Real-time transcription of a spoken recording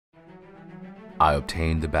I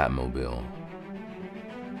obtained the Batmobile.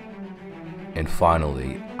 And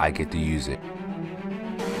finally, I get to use it.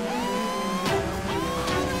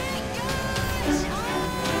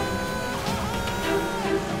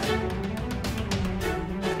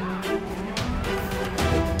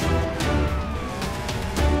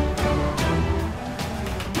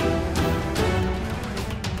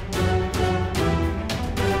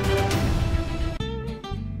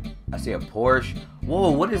 I see a Porsche. Whoa,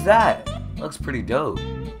 what is that? Looks pretty dope.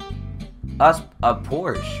 That's a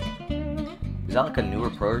Porsche. Is that like a newer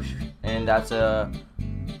Porsche? And that's a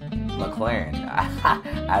McLaren. I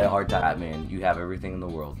had a hard time, man. You have everything in the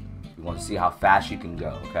world. You want to see how fast you can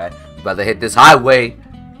go, okay? You're about to hit this highway.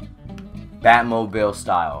 Batmobile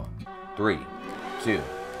style. 3, 2,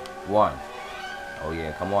 1. Oh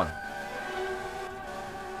yeah, come on.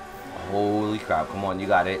 Holy crap, come on, you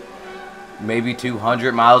got it. Maybe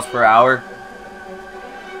 200 miles per hour.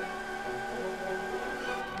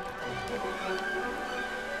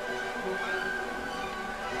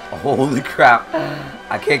 Holy crap.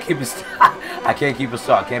 I can't keep it still. I can't keep it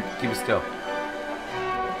still. I can't keep it still.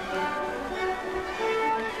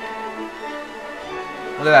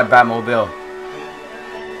 Look at that Batmobile.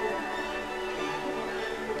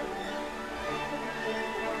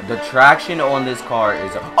 The traction on this car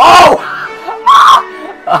is... Oh!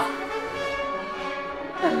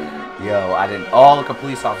 Yo, I didn't... Oh, look, a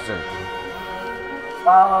police officer.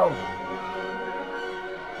 Oh.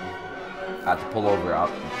 I have to pull over.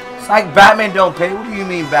 It's like Batman don't pay. What do you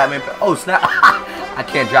mean Batman pay? Oh, snap. I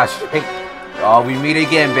can't drive straight. Oh, we meet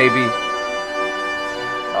again, baby.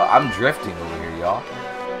 Oh, I'm drifting over here, y'all.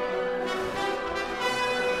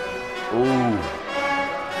 Ooh.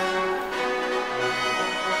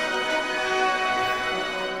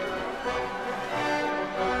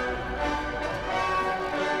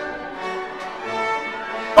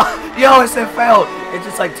 Yo, it said failed. It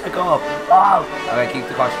just like took off. Oh. Okay, keep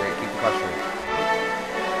the car straight. Keep the car straight.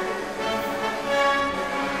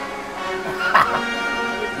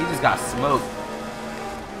 He just got smoked.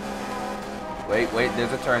 Wait,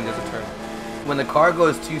 there's a turn, When the car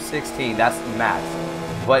goes 216, that's the max.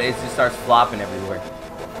 But it just starts flopping everywhere.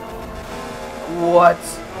 What?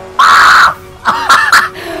 Ah!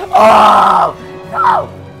 Oh, no!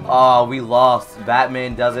 Oh, we lost.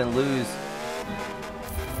 Batman doesn't lose.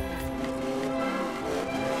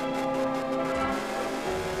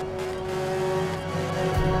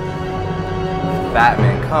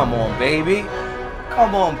 Batman, come on, baby.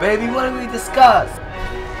 Come on, baby. What did we discuss?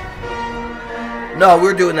 No,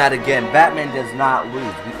 we're doing that again. Batman does not lose.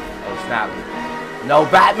 Oh, snap. No,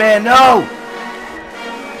 Batman, no!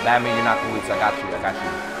 Batman, you're not going to lose. I got you. I got you.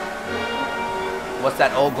 What's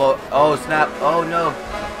that old goal? Oh, snap. Oh, no.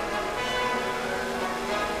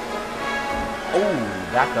 Oh,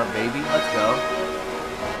 back up, baby. Let's go.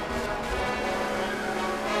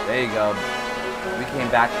 There you go. We came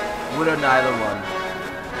back. Would have neither one.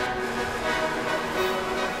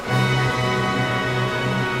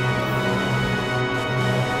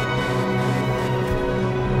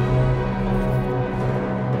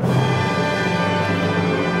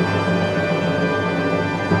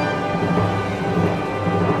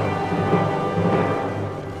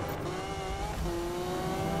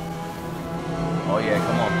 Oh yeah,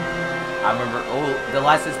 come on. I remember. Oh, the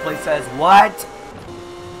license plate says what?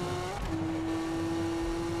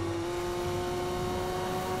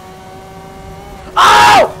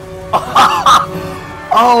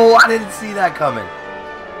 Oh, I didn't see that coming.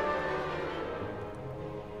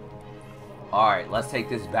 Alright, let's take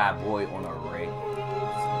this bad boy on a race.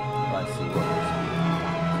 Let's see what this is.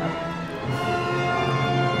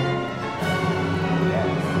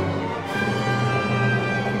 Yes.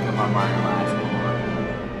 Get my mind last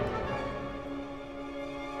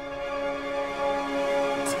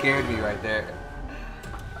one. Scared me right there.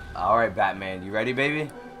 Alright, Batman, you ready,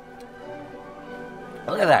 baby?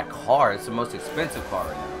 Look at that car. It's the most expensive car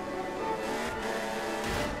right now.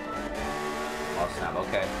 Oh, snap.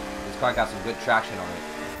 Okay. This car got some good traction on it.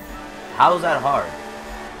 How is that hard?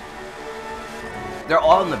 They're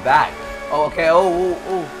all in the back. Oh, okay. Oh.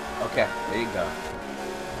 Okay. There you go.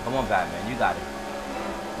 Come on, Batman. You got it.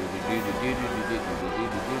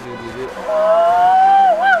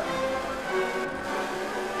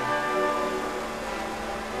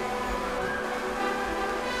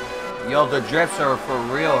 Oh, yo, the drifts are for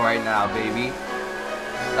real right now, baby.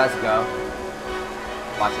 Let's go.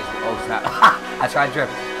 Watch this. Oh, snap. I tried to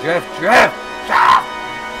drift. Drift.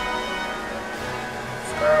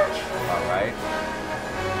 Alright.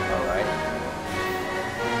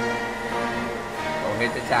 Oh,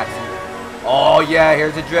 hit the taxi. Oh, yeah,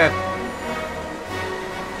 here's a drift.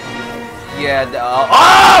 Yeah.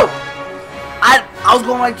 Oh! I was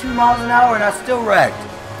going like 2 miles an hour and I still wrecked.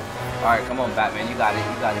 All right, come on, Batman. You got it.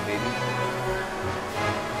 You got it, baby.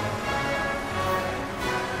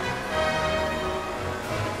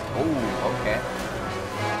 Oh, okay.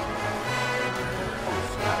 Oh,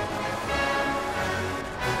 snap.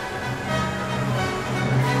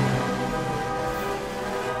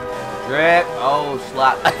 Drip. Oh,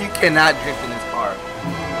 slap. You cannot drift in this car.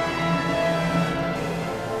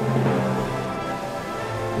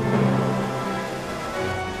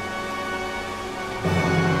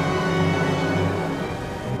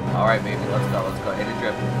 Alright, baby. Let's go. Let's go. Hit a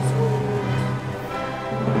drip.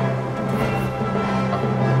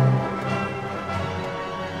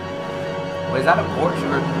 Wait, is that a Porsche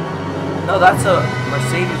or... No, that's a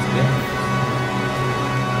Mercedes-Benz.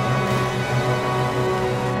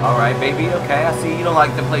 Alright, baby. Okay, I see you don't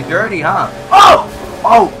like to play dirty, huh? Oh!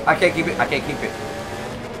 Oh! I can't keep it. I can't keep it.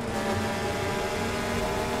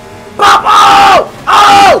 Pop! Oh!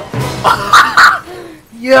 Oh!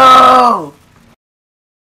 Yo!